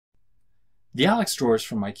The Alex drawers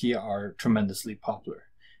from IKEA are tremendously popular.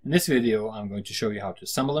 In this video, I'm going to show you how to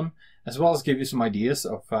assemble them, as well as give you some ideas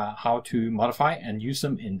of how to modify and use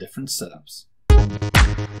them in different setups.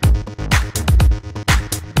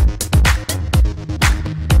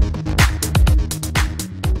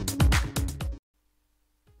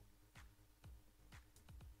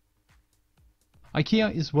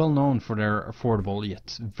 IKEA is well known for their affordable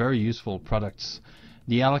yet very useful products.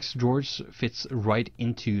 The Alex drawers fits right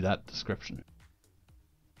into that description.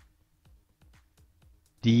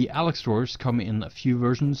 The Alex drawers come in a few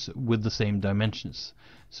versions with the same dimensions,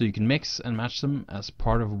 so you can mix and match them as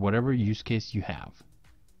part of whatever use case you have.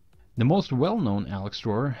 The most well-known Alex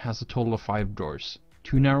drawer has a total of 5 drawers,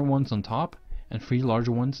 2 narrow ones on top and 3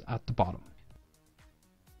 larger ones at the bottom.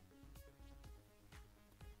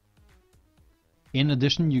 In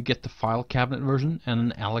addition, you get the file cabinet version and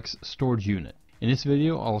an Alex storage unit. In this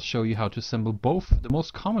video, I'll show you how to assemble both the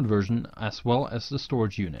most common version as well as the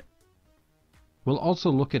storage unit. We'll also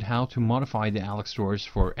look at how to modify the Alex drawers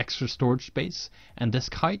for extra storage space and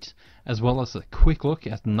desk height, as well as a quick look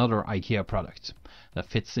at another IKEA product that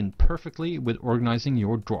fits in perfectly with organizing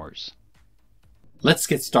your drawers. Let's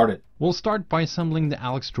get started. We'll start by assembling the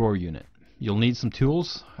Alex drawer unit. You'll need some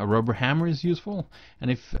tools. A rubber hammer is useful, and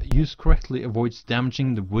if used correctly avoids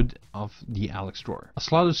damaging the wood of the Alex drawer. A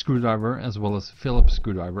slotted screwdriver as well as a Phillips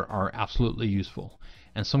screwdriver are absolutely useful,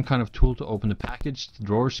 and some kind of tool to open the package the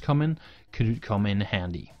drawers come in could come in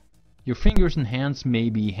handy. Your fingers and hands may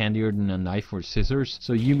be handier than a knife or scissors,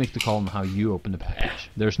 so you make the call on how you open the package.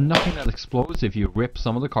 There's nothing that explodes if you rip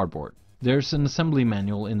some of the cardboard. There's an assembly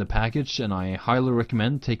manual in the package, and I highly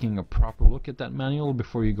recommend taking a proper look at that manual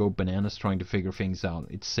before you go bananas trying to figure things out.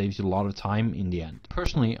 It saves you a lot of time in the end.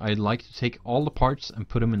 Personally, I like to take all the parts and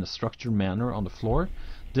put them in a structured manner on the floor.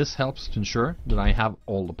 This helps to ensure that I have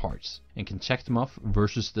all the parts and can check them off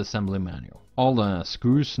versus the assembly manual. All the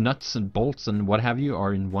screws, nuts and bolts and what have you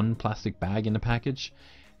are in one plastic bag in the package.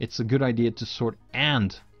 It's a good idea to sort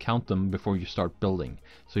and count them before you start building,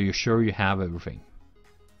 so you're sure you have everything.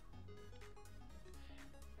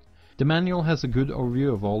 The manual has a good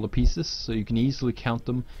overview of all the pieces, so you can easily count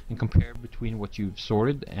them and compare between what you've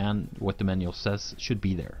sorted and what the manual says should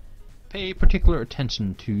be there. Pay particular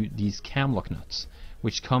attention to these cam lock nuts,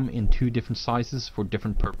 which come in 2 different sizes for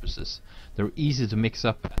different purposes. They're easy to mix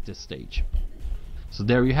up at this stage. So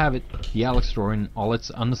there you have it, the Alex drawer in all its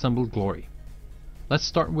unassembled glory. Let's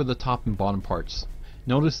start with the top and bottom parts.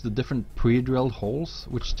 Notice the different pre-drilled holes,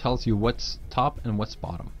 which tells you what's top and what's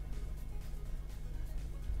bottom.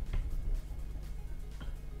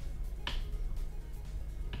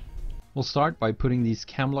 We'll start by putting these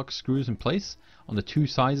cam lock screws in place on the 2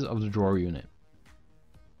 sides of the drawer unit.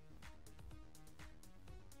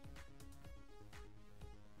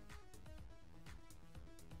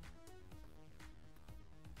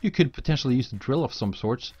 You could potentially use a drill of some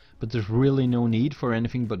sorts, but there's really no need for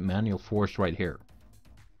anything but manual force right here.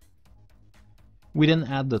 We then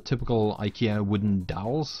add the typical IKEA wooden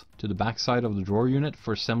dowels to the back side of the drawer unit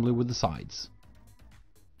for assembly with the sides.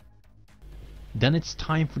 Then it's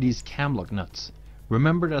time for these cam lock nuts.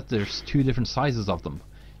 Remember that there's 2 different sizes of them.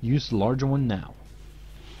 Use the larger one now.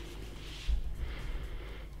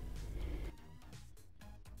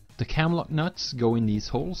 The cam lock nuts go in these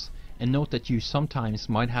holes, and note that you sometimes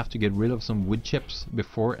might have to get rid of some wood chips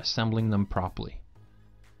before assembling them properly.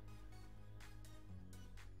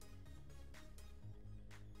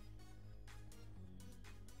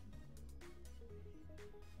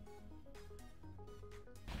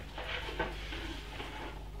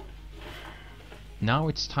 Now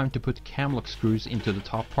it's time to put cam lock screws into the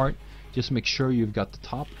top part. Just make sure you've got the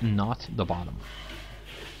top and not the bottom.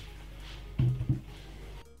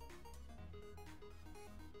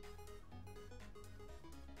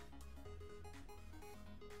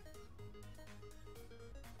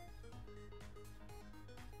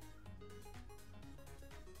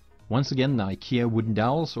 Once again, the IKEA wooden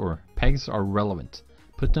dowels or pegs are relevant.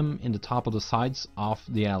 Put them in the top of the sides of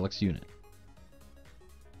the Alex unit.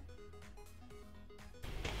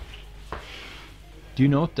 Do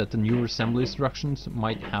note that the newer assembly instructions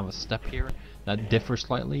might have a step here that differs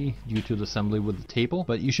slightly due to the assembly with the table,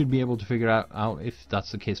 but you should be able to figure out if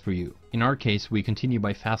that's the case for you. In our case, we continue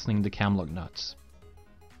by fastening the cam lock nuts.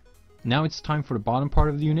 Now it's time for the bottom part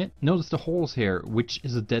of the unit. Notice the holes here, which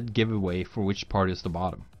is a dead giveaway for which part is the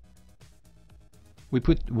bottom. We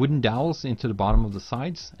put wooden dowels into the bottom of the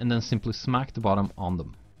sides and then simply smack the bottom on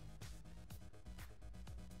them.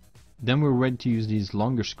 Then we're ready to use these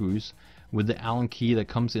longer screws with the Allen key that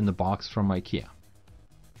comes in the box from IKEA.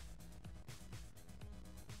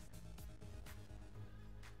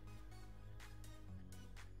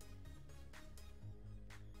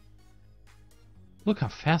 Look how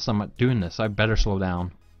fast I'm doing this, I better slow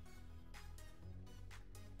down.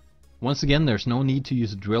 Once again, there's no need to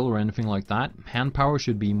use a drill or anything like that. Hand power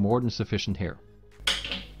should be more than sufficient here.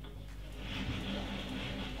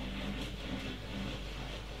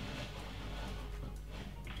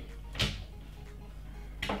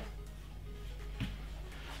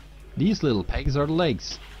 These little pegs are the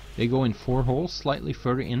legs. They go in 4 holes slightly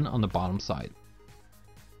further in on the bottom side.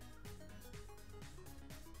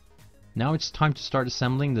 Now it's time to start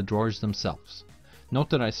assembling the drawers themselves. Note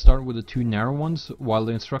that I start with the 2 narrow ones, while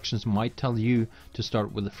the instructions might tell you to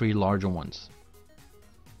start with the 3 larger ones.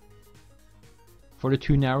 For the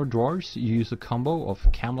 2 narrow drawers, you use a combo of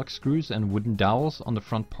camlock screws and wooden dowels on the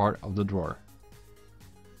front part of the drawer.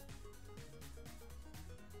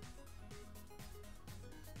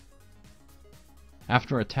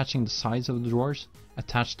 After attaching the sides of the drawers,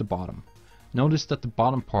 attach the bottom. Notice that the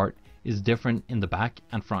bottom part is different in the back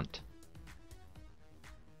and front.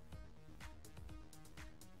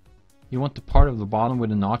 You want the part of the bottom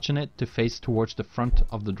with a notch in it to face towards the front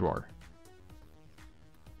of the drawer.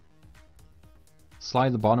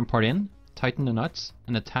 Slide the bottom part in, tighten the nuts,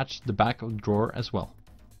 and attach the back of the drawer as well.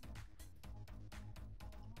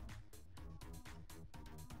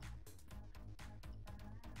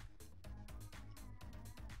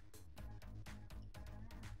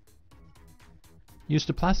 Use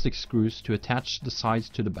the plastic screws to attach the sides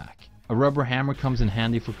to the back. A rubber hammer comes in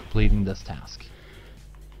handy for completing this task.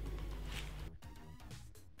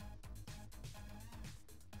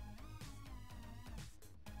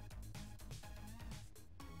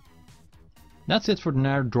 That's it for the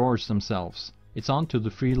narrow drawers themselves. It's on to the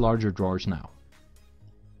 3 larger drawers now.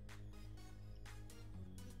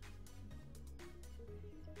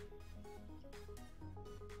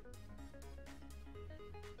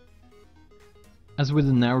 As with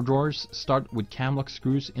the narrow drawers, start with camlock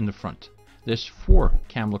screws in the front. There's 4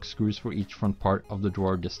 camlock screws for each front part of the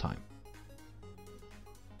drawer this time.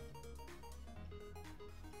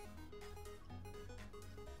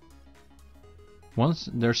 Once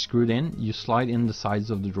they're screwed in, you slide in the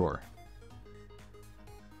sides of the drawer.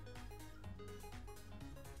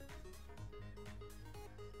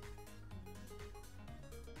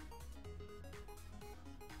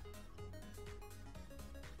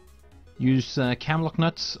 Use camlock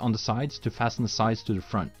nuts on the sides to fasten the sides to the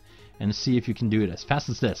front, and see if you can do it as fast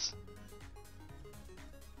as this.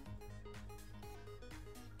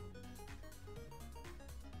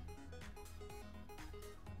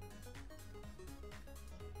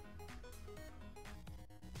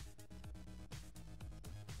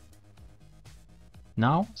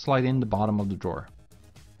 Now slide in the bottom of the drawer.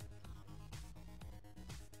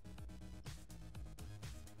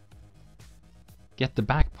 Get the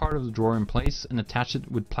back part of the drawer in place and attach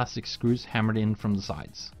it with plastic screws hammered in from the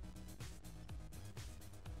sides.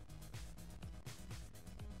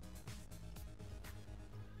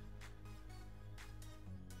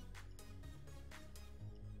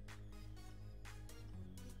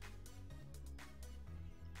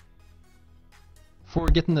 For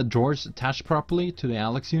getting the drawers attached properly to the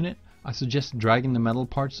Alex unit, I suggest dragging the metal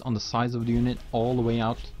parts on the sides of the unit all the way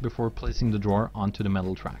out before placing the drawer onto the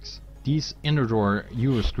metal tracks. These inner drawer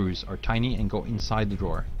Euro screws are tiny and go inside the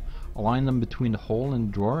drawer. Align them between the hole in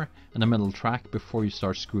the drawer and the metal track before you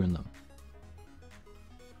start screwing them.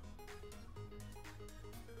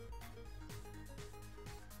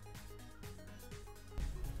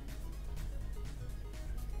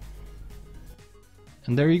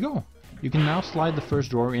 And there you go! You can now slide the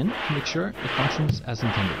first drawer in to make sure it functions as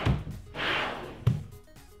intended.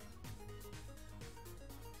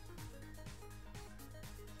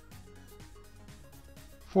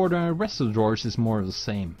 For the rest of the drawers is more of the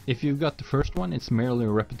same. If you've got the first one, it's merely a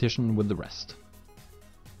repetition with the rest.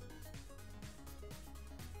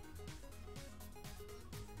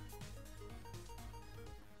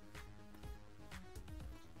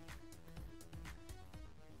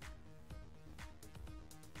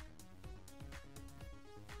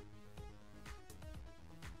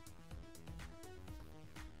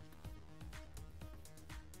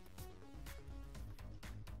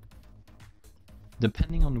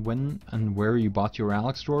 Depending on when and where you bought your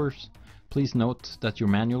Alex drawers, please note that your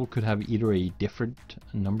manual could have either a different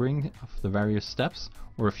numbering of the various steps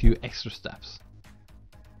or a few extra steps.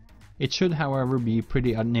 It should, however, be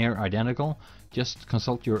pretty near identical. Just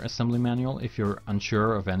consult your assembly manual if you're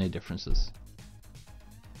unsure of any differences.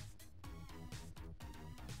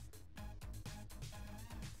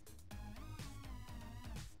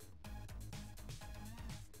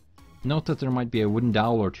 Note that there might be a wooden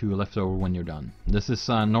dowel or 2 left over when you're done. This is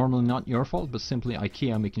normally not your fault, but simply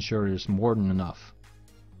IKEA making sure there's more than enough.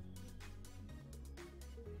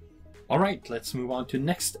 Alright, let's move on to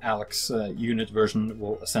next Alex unit version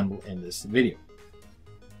we'll assemble in this video.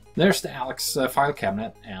 There's the Alex file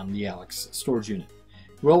cabinet and the Alex storage unit.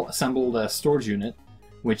 We'll assemble the storage unit,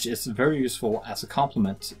 which is very useful as a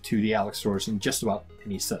complement to the Alex storage in just about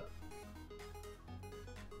any setup.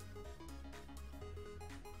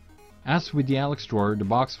 As with the Alex drawer, the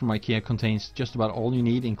box from IKEA contains just about all you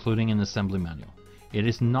need, including an assembly manual. It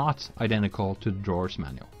is not identical to the drawer's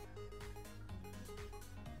manual.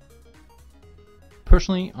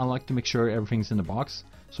 Personally, I like to make sure everything's in the box,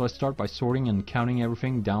 so I start by sorting and counting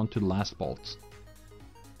everything down to the last bolts.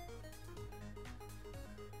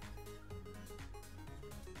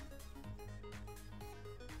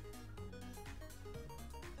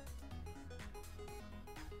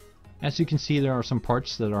 As you can see, there are some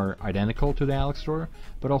parts that are identical to the Alex drawer,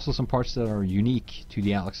 but also some parts that are unique to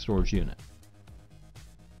the Alex storage unit.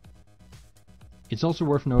 It's also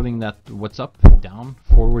worth noting that what's up, down,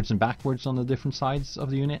 forwards and backwards on the different sides of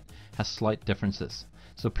the unit has slight differences,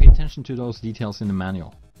 so pay attention to those details in the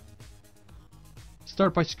manual.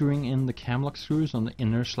 Start by screwing in the cam lock screws on the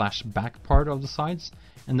inner/back part of the sides,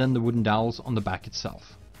 and then the wooden dowels on the back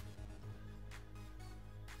itself.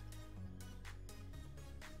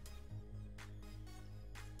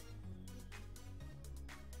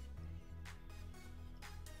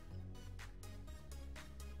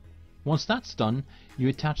 Once that's done, you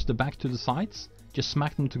attach the back to the sides, just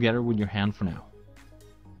smack them together with your hand for now.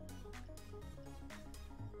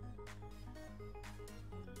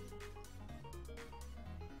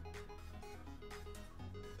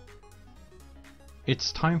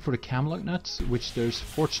 It's time for the cam lock nuts, which there's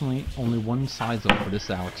fortunately only one size of for this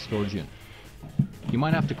Alex storage unit. You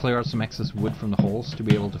might have to clear out some excess wood from the holes to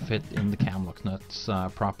be able to fit in the cam lock nuts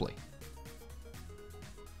properly.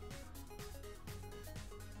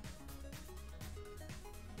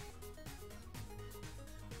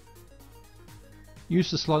 Use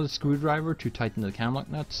the slotted screwdriver to tighten the cam lock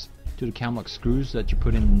nuts to the cam lock screws that you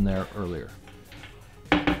put in there earlier.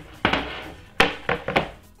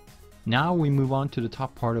 Now we move on to the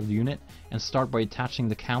top part of the unit and start by attaching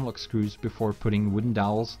the cam lock screws before putting wooden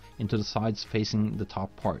dowels into the sides facing the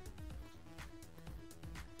top part.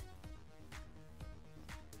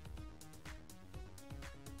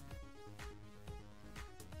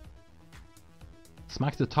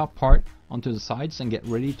 Smack the top part onto the sides and get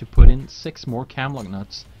ready to put in 6 more cam lock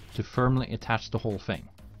nuts to firmly attach the whole thing.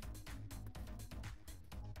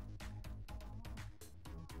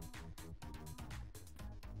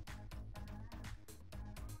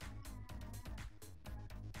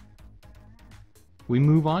 We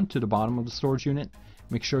move on to the bottom of the storage unit.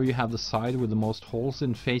 Make sure you have the side with the most holes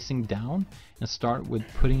in facing down, and start with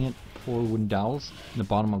putting it 4 wooden dowels in the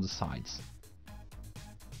bottom of the sides.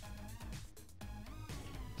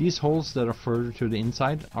 These holes that are further to the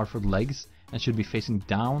inside are for the legs and should be facing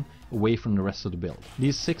down, away from the rest of the build.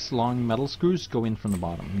 These 6 long metal screws go in from the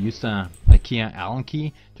bottom. Use the IKEA Allen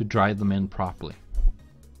key to drive them in properly.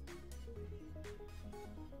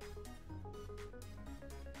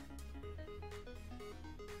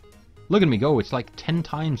 Look at me go, it's like 10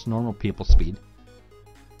 times normal people speed.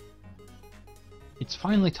 It's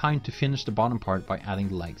finally time to finish the bottom part by adding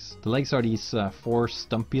the legs. The legs are these 4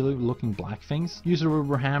 stumpy looking black things. Use a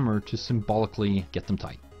rubber hammer to symbolically get them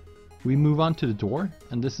tight. We move on to the door,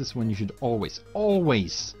 and this is when you should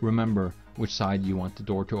always remember which side you want the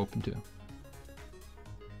door to open to.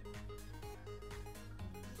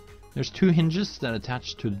 There's 2 hinges that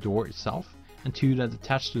attach to the door itself, and 2 that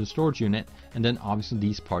attach to the storage unit, and then obviously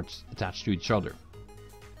these parts attach to each other.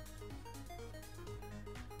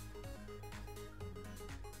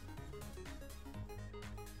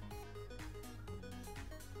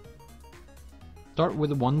 Start with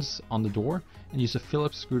the ones on the door and use a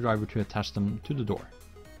Phillips screwdriver to attach them to the door.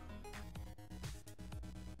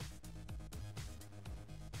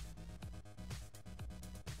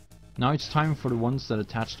 Now it's time for the ones that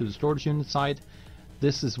attach to the storage unit side.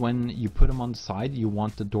 This is when you put them on the side you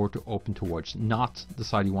want the door to open towards, not the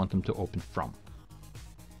side you want them to open from.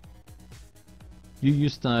 You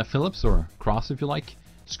use the Phillips, or cross if you like,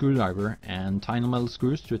 screwdriver and tiny metal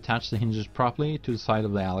screws to attach the hinges properly to the side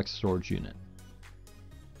of the Alex storage unit.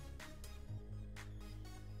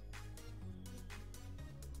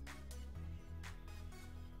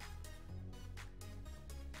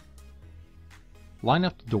 Line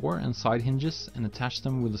up the door and side hinges and attach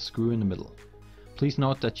them with a screw in the middle. Please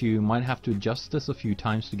note that you might have to adjust this a few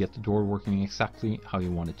times to get the door working exactly how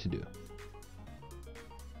you want it to do.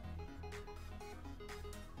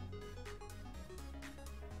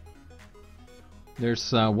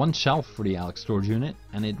 There's one shelf for the Alex storage unit,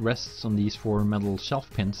 and it rests on these 4 metal shelf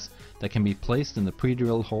pins that can be placed in the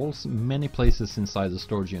pre-drilled holes many places inside the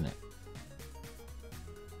storage unit.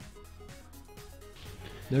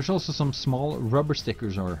 There's also some small rubber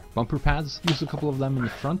stickers or bumper pads. Use a couple of them in the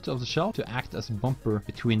front of the shelf to act as a bumper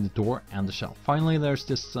between the door and the shelf. Finally, there's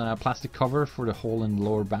this plastic cover for the hole in the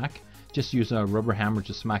lower back. Just use a rubber hammer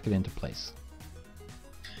to smack it into place.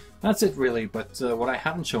 That's it really, but what I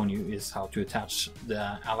haven't shown you is how to attach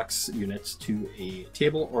the Alex unit to a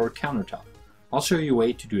table or countertop. I'll show you a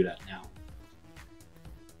way to do that now.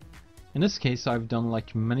 In this case, I've done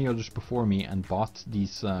like many others before me and bought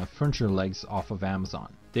these furniture legs off of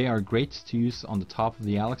Amazon. They are great to use on the top of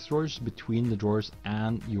the Alex drawers, between the drawers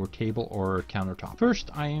and your table or countertop.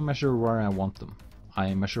 First, I measure where I want them.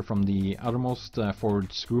 I measure from the outermost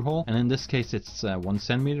forward screw hole, and in this case it's 1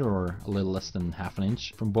 centimeter or a little less than half an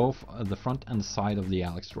inch from both the front and the side of the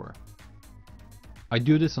Alex drawer. I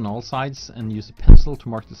do this on all sides and use a pencil to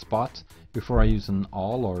mark the spot before I use an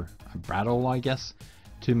awl, or a brad awl I guess,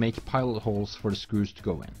 to make pilot holes for the screws to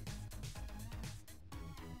go in.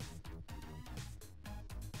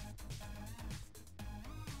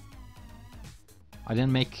 I then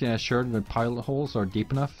make sure the pilot holes are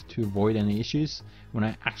deep enough to avoid any issues when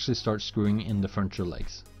I actually start screwing in the furniture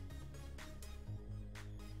legs.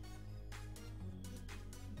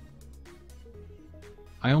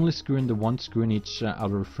 I only screw in the 1 screw in each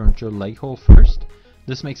outer furniture leg hole first.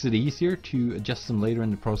 This makes it easier to adjust them later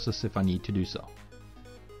in the process if I need to do so.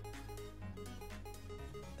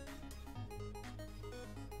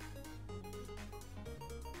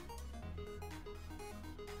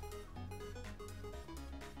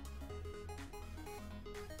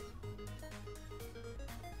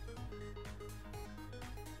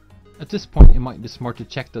 At this point, it might be smart to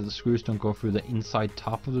check that the screws don't go through the inside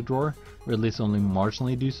top of the drawer, or at least only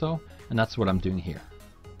marginally do so, and that's what I'm doing here.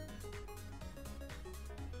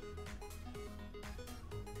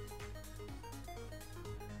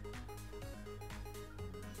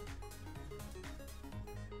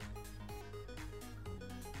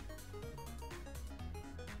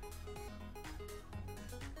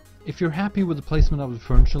 If you're happy with the placement of the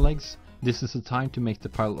furniture legs, this is the time to make the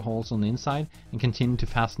pilot holes on the inside and continue to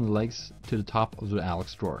fasten the legs to the top of the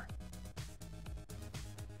Alex drawer.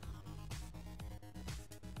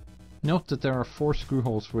 Note that there are 4 screw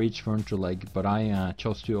holes for each furniture leg, but I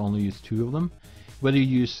chose to only use 2 of them. Whether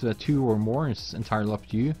you use 2 or more is entirely up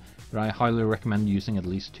to you, but I highly recommend using at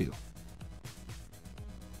least 2.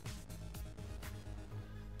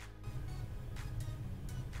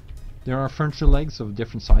 There are furniture legs of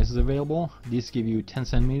different sizes available. These give you 10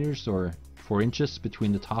 centimeters or 4 inches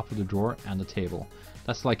between the top of the drawer and the table.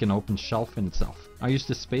 That's like an open shelf in itself. I use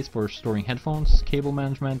this space for storing headphones, cable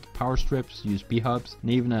management, power strips, USB hubs, and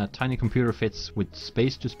even a tiny computer fits with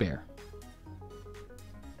space to spare.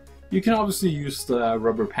 You can obviously use the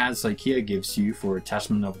rubber pads IKEA gives you for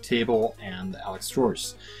attachment of a table and the Alex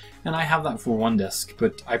drawers. And I have that for one desk,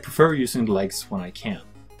 but I prefer using the legs when I can.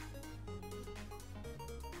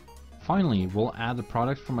 Finally, we'll add a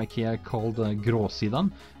product from IKEA called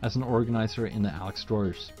Gråsidan as an organizer in the Alex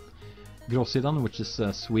drawers. Gråsidan, which is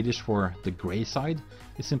Swedish for the grey side,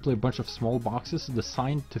 is simply a bunch of small boxes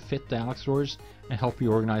designed to fit the Alex drawers and help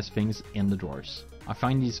you organize things in the drawers. I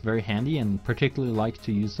find these very handy and particularly like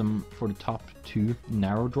to use them for the top 2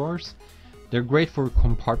 narrow drawers. They're great for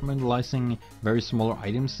compartmentalizing very smaller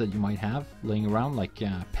items that you might have laying around, like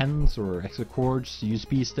pens or extra cords,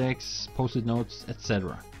 USB sticks, post-it notes,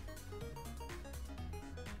 etc.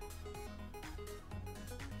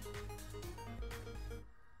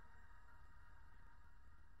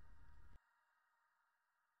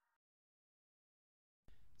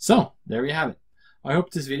 So, there you have it. I hope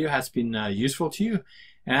this video has been useful to you,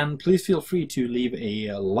 and please feel free to leave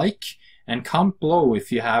a like and comment below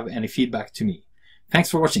if you have any feedback to me. Thanks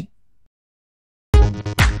for watching.